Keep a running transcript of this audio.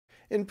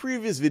In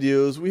previous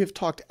videos, we have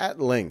talked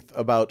at length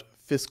about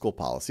fiscal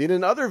policy, and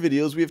in other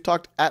videos, we have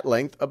talked at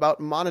length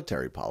about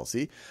monetary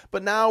policy,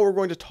 but now we're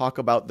going to talk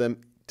about them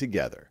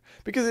together.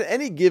 Because at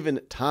any given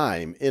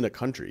time in a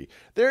country,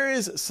 there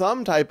is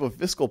some type of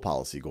fiscal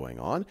policy going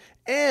on,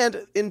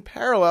 and in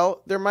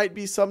parallel, there might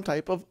be some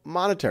type of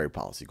monetary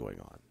policy going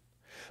on.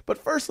 But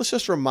first, let's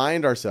just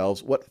remind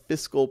ourselves what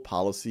fiscal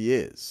policy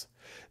is.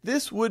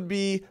 This would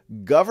be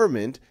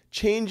government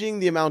changing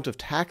the amount of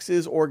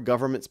taxes or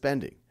government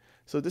spending.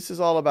 So this is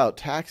all about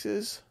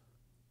taxes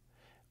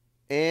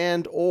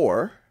and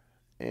or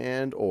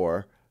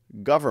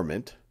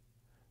government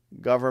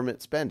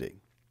spending.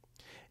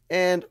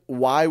 And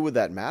why would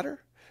that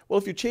matter? Well,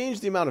 if you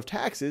change the amount of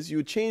taxes, you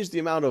would change the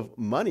amount of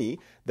money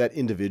that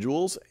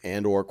individuals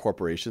and or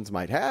corporations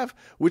might have,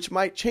 which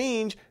might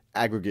change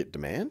aggregate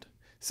demand.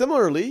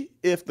 Similarly,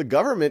 if the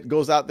government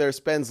goes out there,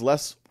 spends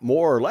less,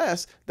 more or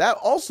less, that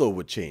also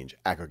would change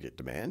aggregate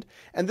demand.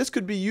 And this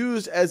could be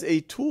used as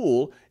a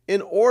tool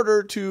in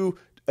order to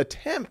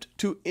attempt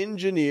to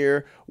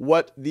engineer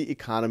what the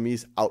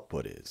economy's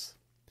output is.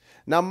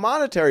 Now,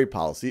 monetary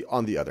policy,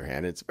 on the other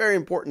hand, it's very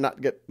important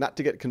not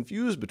to get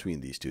confused between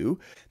these two.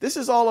 This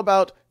is all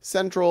about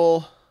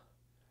central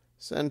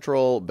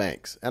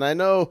banks. And I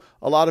know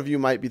a lot of you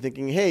might be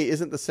thinking, hey,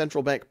 isn't the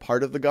central bank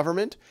part of the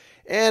government?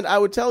 And I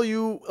would tell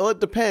you, well,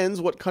 it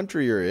depends what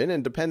country you're in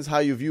and depends how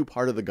you view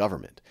part of the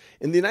government.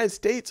 In the United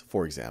States,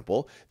 for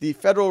example, the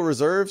Federal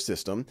Reserve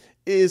System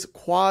is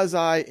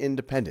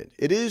quasi-independent.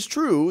 It is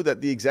true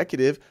that the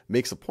executive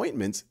makes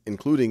appointments,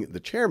 including the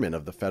chairman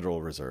of the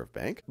Federal Reserve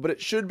Bank, but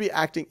it should be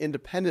acting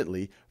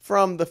independently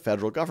from the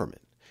federal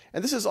government.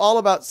 And this is all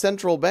about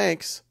central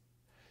banks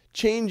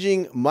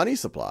changing money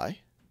supply.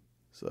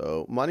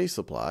 So money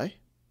supply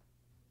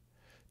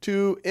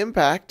to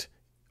impact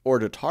or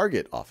to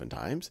target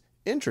oftentimes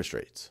interest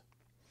rates.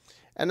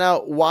 And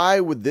now why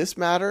would this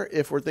matter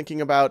if we're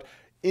thinking about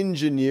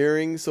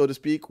engineering, so to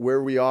speak,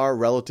 where we are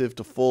relative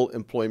to full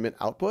employment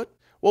output?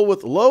 Well,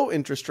 with low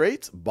interest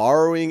rates,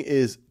 borrowing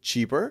is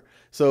cheaper.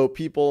 So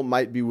people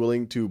might be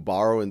willing to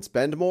borrow and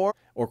spend more,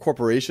 or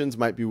corporations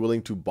might be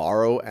willing to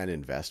borrow and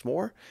invest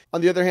more.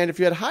 On the other hand, if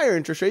you had higher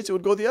interest rates, it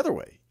would go the other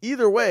way.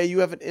 Either way, you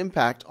have an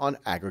impact on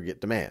aggregate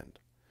demand.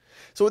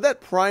 So with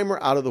that primer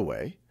out of the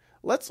way,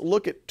 let's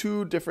look at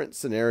two different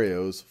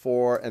scenarios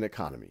for an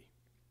economy.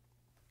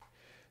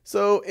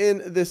 So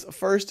in this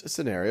first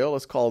scenario,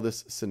 let's call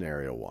this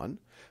scenario 1.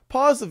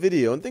 Pause the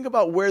video and think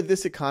about where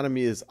this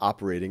economy is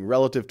operating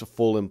relative to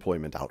full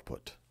employment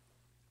output.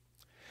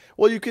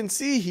 Well, you can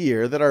see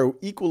here that our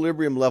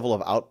equilibrium level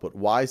of output,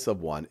 Y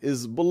sub 1,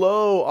 is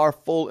below our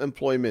full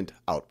employment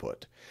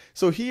output.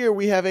 So here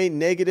we have a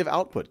negative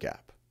output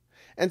gap.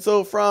 And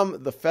so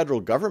from the federal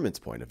government's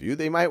point of view,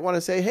 they might want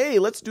to say, hey,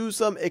 let's do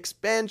some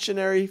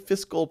expansionary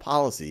fiscal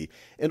policy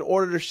in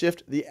order to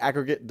shift the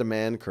aggregate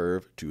demand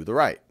curve to the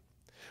right.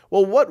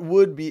 Well, what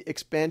would be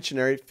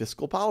expansionary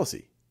fiscal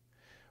policy?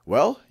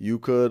 Well, you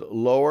could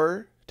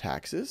lower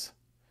taxes.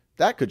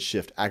 That could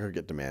shift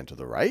aggregate demand to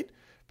the right.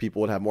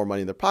 People would have more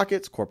money in their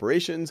pockets.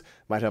 Corporations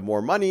might have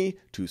more money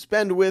to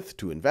spend with,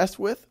 to invest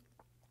with.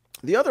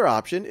 The other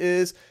option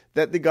is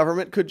that the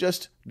government could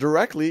just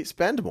directly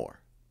spend more.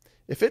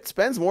 If it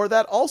spends more,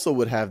 that also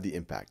would have the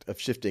impact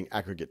of shifting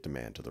aggregate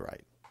demand to the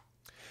right.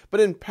 But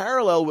in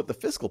parallel with the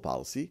fiscal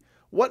policy,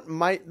 what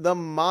might the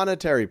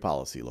monetary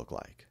policy look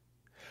like?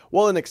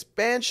 Well, an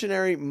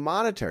expansionary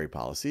monetary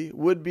policy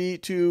would be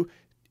to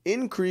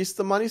increase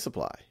the money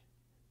supply.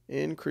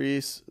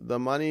 Increase the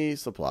money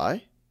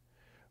supply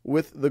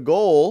with the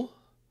goal,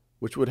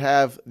 which would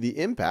have the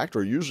impact,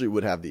 or usually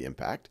would have the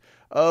impact,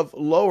 of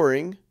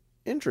lowering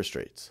interest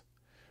rates,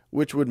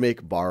 which would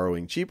make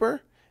borrowing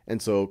cheaper. And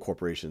so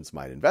corporations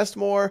might invest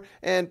more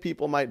and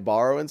people might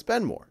borrow and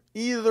spend more.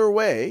 Either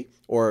way,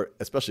 or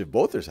especially if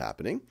both is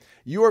happening,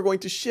 you are going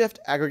to shift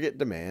aggregate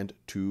demand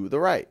to the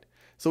right.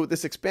 So with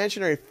this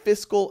expansionary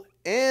fiscal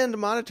and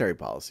monetary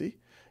policy,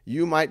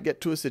 you might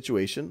get to a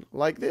situation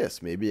like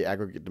this. Maybe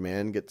aggregate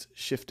demand gets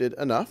shifted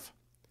enough.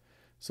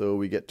 So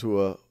we get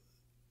to a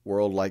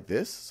world like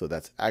this. So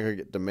that's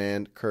aggregate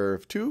demand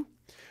curve 2,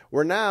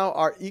 where now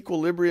our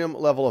equilibrium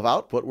level of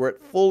output, we're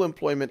at full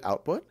employment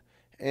output,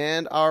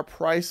 and our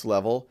price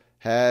level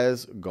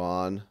has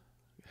gone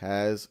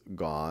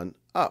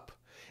up.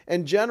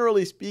 And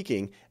generally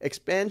speaking,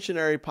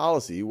 expansionary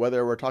policy,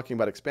 whether we're talking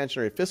about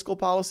expansionary fiscal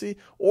policy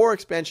or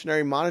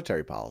expansionary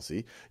monetary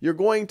policy, you're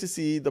going to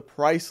see the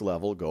price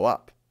level go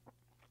up.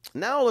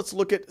 Now let's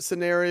look at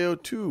scenario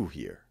 2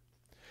 here.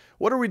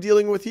 What are we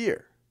dealing with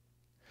here?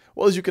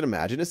 Well, as you can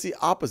imagine, it's the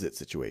opposite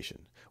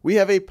situation. We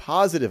have a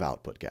positive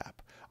output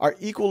gap. Our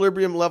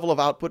equilibrium level of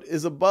output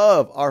is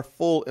above our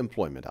full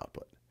employment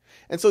output.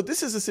 And so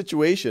this is a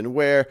situation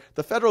where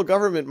the federal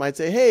government might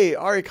say, hey,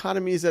 our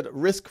economy is at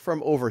risk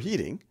from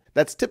overheating.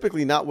 That's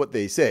typically not what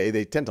they say.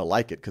 They tend to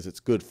like it because it's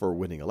good for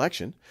winning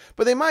election.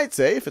 But they might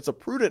say, if it's a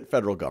prudent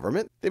federal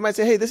government, they might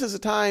say, hey, this is a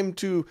time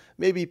to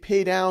maybe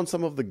pay down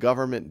some of the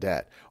government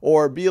debt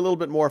or be a little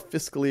bit more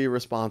fiscally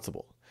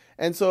responsible.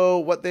 And so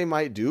what they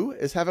might do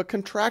is have a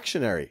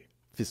contractionary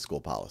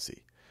fiscal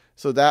policy.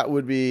 So that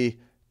would be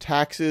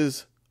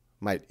taxes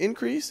might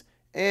increase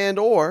and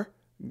or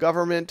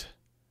government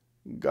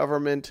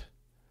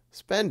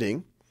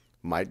spending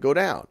might go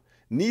down.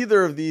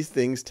 Neither of these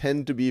things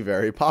tend to be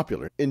very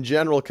popular. In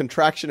general,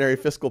 contractionary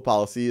fiscal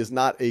policy is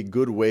not a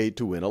good way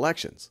to win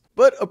elections.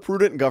 But a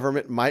prudent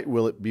government might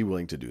be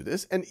willing to do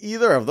this, and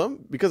either of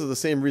them, because of the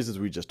same reasons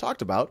we just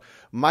talked about,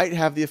 might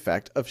have the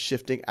effect of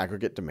shifting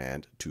aggregate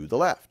demand to the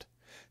left.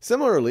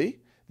 Similarly,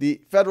 the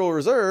Federal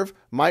Reserve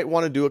might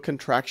want to do a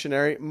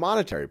contractionary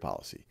monetary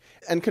policy.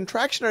 And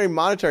contractionary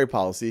monetary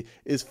policy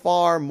is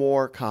far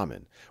more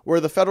common, where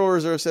the Federal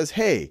Reserve says,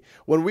 hey,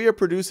 when we are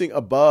producing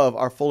above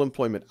our full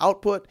employment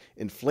output,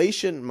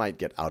 inflation might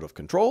get out of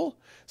control.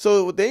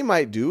 So what they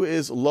might do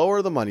is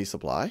lower the money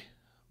supply,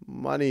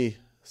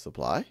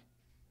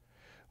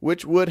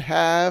 which would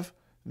have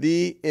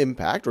the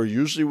impact, or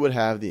usually would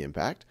have the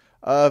impact,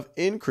 of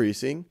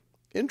increasing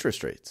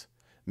interest rates,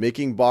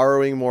 making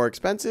borrowing more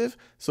expensive,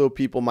 so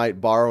people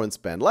might borrow and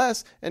spend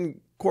less,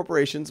 and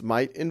corporations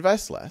might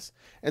invest less.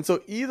 And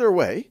so either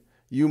way,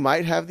 you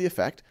might have the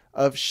effect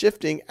of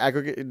shifting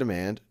aggregate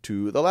demand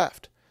to the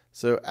left.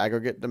 So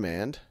aggregate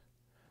demand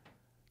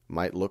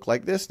might look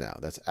like this now.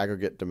 That's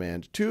aggregate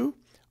demand 2.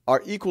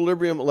 Our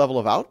equilibrium level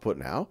of output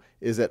now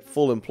is at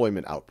full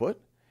employment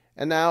output.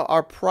 And now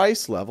our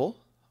price level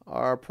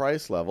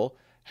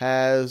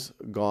has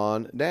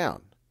gone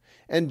down.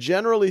 And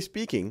generally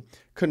speaking,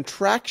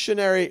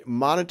 contractionary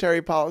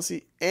monetary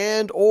policy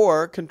and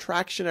or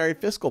contractionary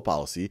fiscal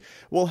policy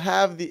will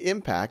have the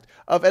impact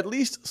of at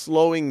least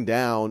slowing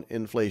down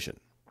inflation.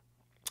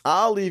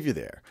 I'll leave you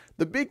there.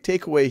 The big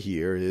takeaway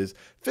here is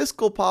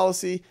fiscal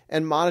policy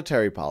and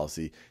monetary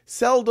policy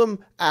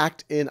seldom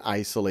act in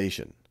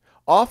isolation.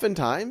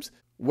 Oftentimes,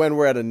 when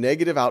we're at a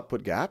negative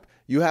output gap,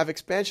 you have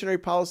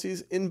expansionary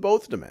policies in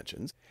both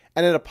dimensions.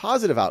 And at a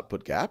positive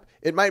output gap,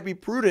 it might be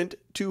prudent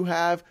to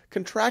have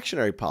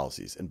contractionary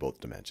policies in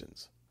both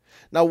dimensions.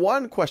 Now,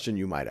 one question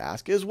you might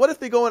ask is, what if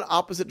they go in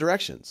opposite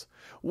directions?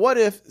 What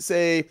if,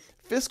 say,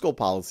 fiscal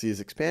policy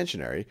is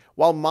expansionary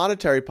while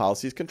monetary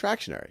policy is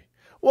contractionary?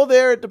 Well,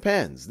 there it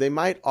depends. They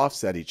might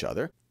offset each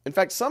other. In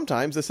fact,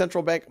 sometimes the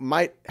central bank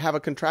might have a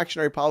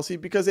contractionary policy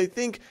because they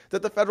think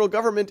that the federal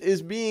government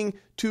is being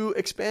too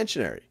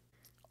expansionary.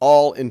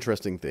 All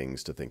interesting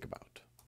things to think about.